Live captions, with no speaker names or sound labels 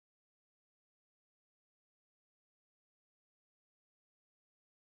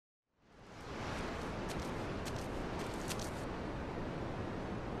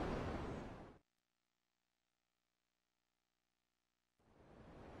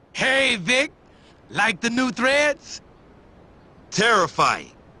Hey, Vic. Like the new threads?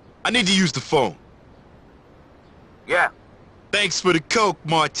 Terrifying. I need to use the phone. Yeah. Thanks for the coke,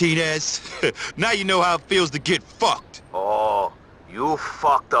 Martinez. Now you know how it feels to get fucked. Oh, you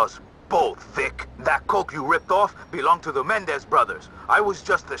fucked us both, Vic. That coke you ripped off belonged to the Mendez brothers. I was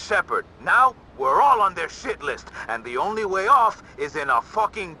just the shepherd. Now, we're all on their shit list, and the only way off is in a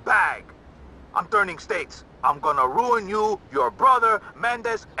fucking bag. I'm turning states. I'm gonna ruin you, your brother,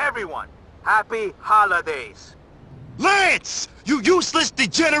 Mendez, everyone. Happy holidays. Lance! You useless,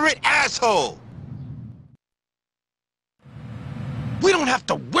 degenerate asshole! We don't have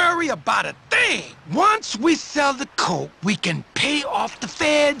to worry about a thing. Once we sell the coke, we can pay off the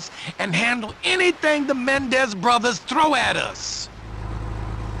feds and handle anything the Mendez brothers throw at us.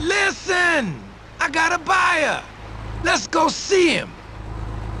 Listen! I got a buyer. Let's go see him.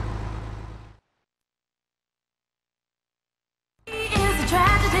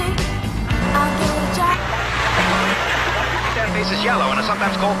 That face is yellow and is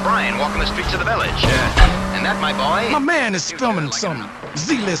sometimes called Brian, walking the streets of the village. And that, my boy... My man is filming some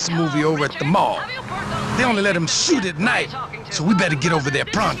Z-list movie over at the mall. They only let him shoot at night, so we better get over there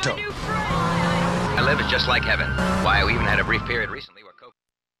pronto. I live is just like heaven. Why, we even had a brief period recently where coke...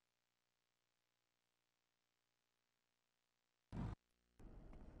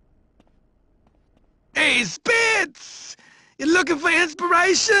 Hey, Spitz! You looking for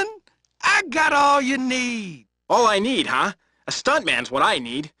inspiration? I got all you need. All I need, huh? A stuntman's what I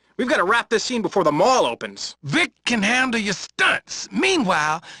need. We've got to wrap this scene before the mall opens. Vic can handle your stunts.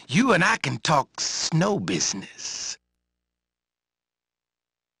 Meanwhile, you and I can talk snow business.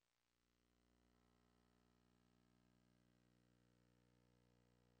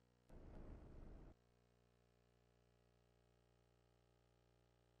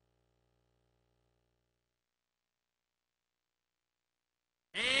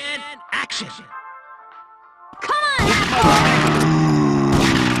 And action! Come on!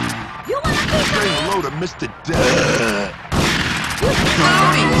 You wanna keep Say hello to Mr. Dead.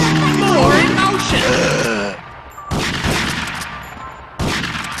 More emotion!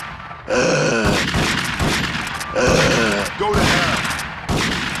 Go to hell.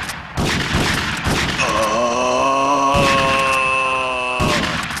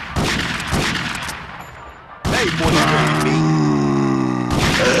 Hey, more than me.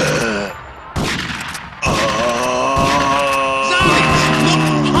 Zombies! Look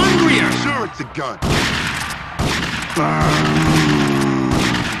hungrier! Sure, it's a gun.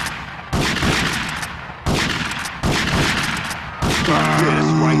 Yeah,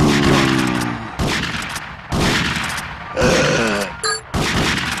 that's right, it's a gun.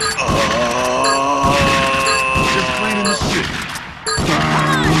 Just cleaning the shit.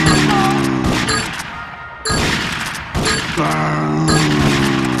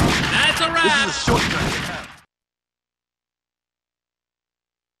 That's a This wrap! is a shortcut to hell.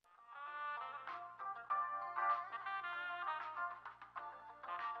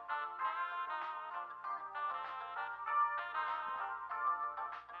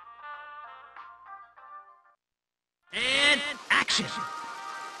 And action!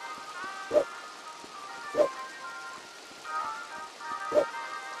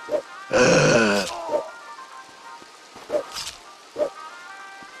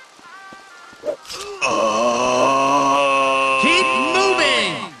 Keep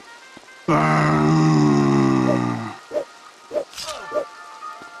moving!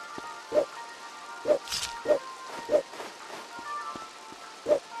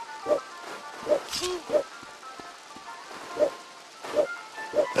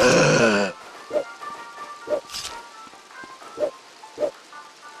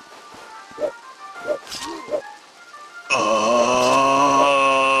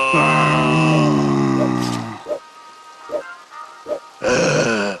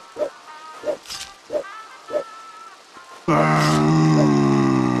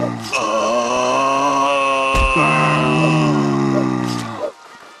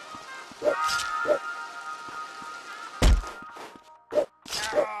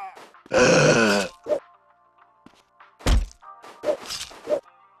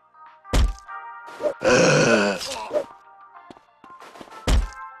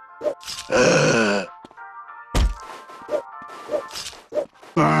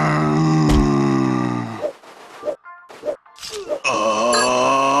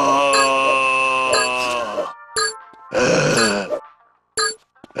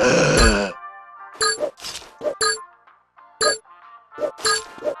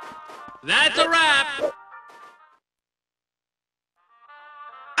 That's a wrap!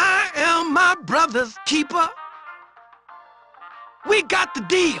 I am my brother's keeper. We got the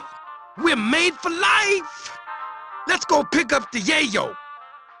deal. We're made for life. Let's go pick up the yayo.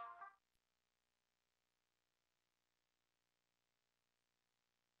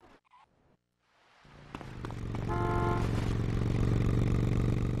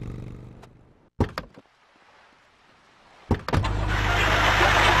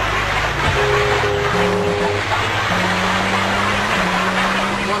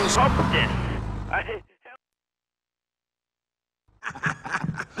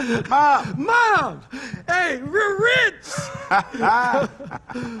 Mom! Mom! Hey, we're rich!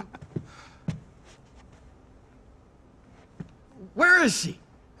 Where is she?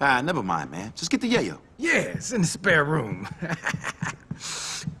 Never mind, man. Just get the yayo. Yeah, it's in the spare room.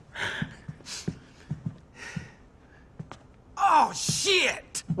 Oh,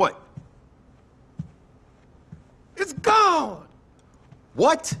 shit! What? It's gone!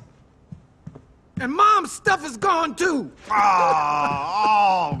 What? And Mom's stuff is gone, too!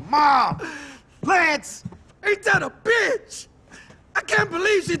 Oh, Mom! Lance! Ain't that a bitch? I can't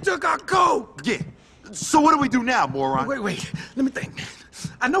believe she took our coke! Yeah. So what do we do now, moron? Wait, let me think.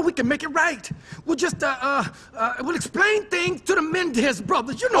 I know we can make it right. We'll just, we'll explain things to the Mendez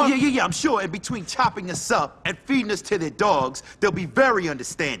brothers, you know. Oh, yeah, I'm sure. And between chopping us up and feeding us to their dogs, they'll be very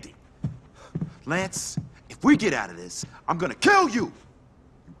understanding. Lance, if we get out of this, I'm gonna kill you! You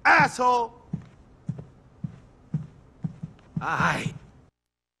asshole! All right.